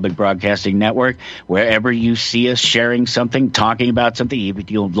us, Republic Broadcasting Network. Wherever you see us sharing something, talking about something, if you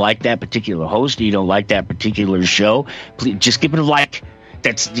don't like that particular host, you don't like that particular show, please just give it a like.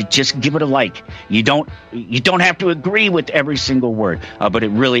 Just give it a like. You don't have to agree with every single word, but it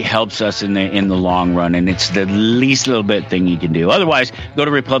really helps us in the long run, and it's the least little bit thing you can do. Otherwise, go to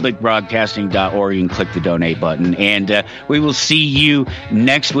republicbroadcasting.org and click the donate button, and we will see you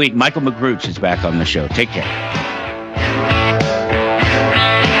next week. Michael McGrooch is back on the show. Take care.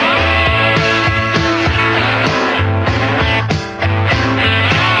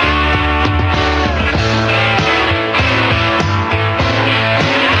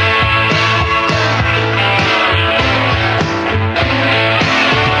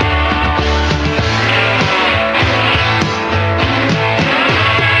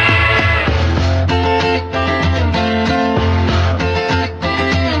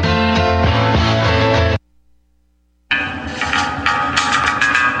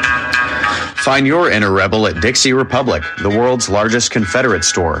 Find your inner rebel at Dixie Republic, the world's largest Confederate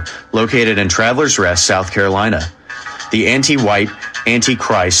store, located in Travelers Rest, South Carolina. The anti-white,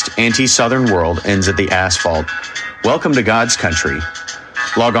 anti-Christ, anti-Southern world ends at the asphalt. Welcome to God's country.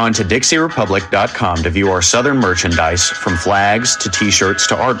 Log on to DixieRepublic.com to view our Southern merchandise, from flags to t-shirts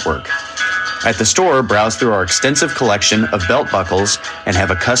to artwork. At the store, browse through our extensive collection of belt buckles and have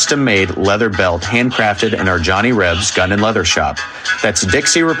a custom-made leather belt handcrafted in our Johnny Rebs Gun and Leather Shop. That's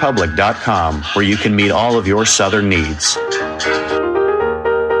DixieRepublic.com, where you can meet all of your Southern needs.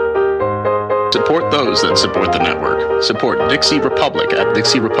 Support those that support the network. Support Dixie Republic at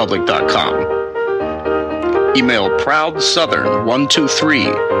DixieRepublic.com. Email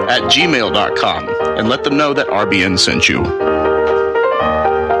ProudSouthern123@gmail.com and let them know that RBN sent you.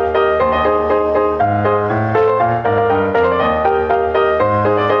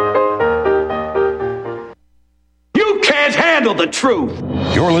 The truth.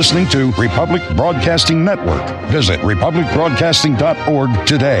 You're listening to Republic Broadcasting Network. Visit republicbroadcasting.org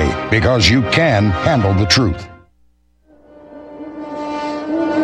today, because you can handle the truth.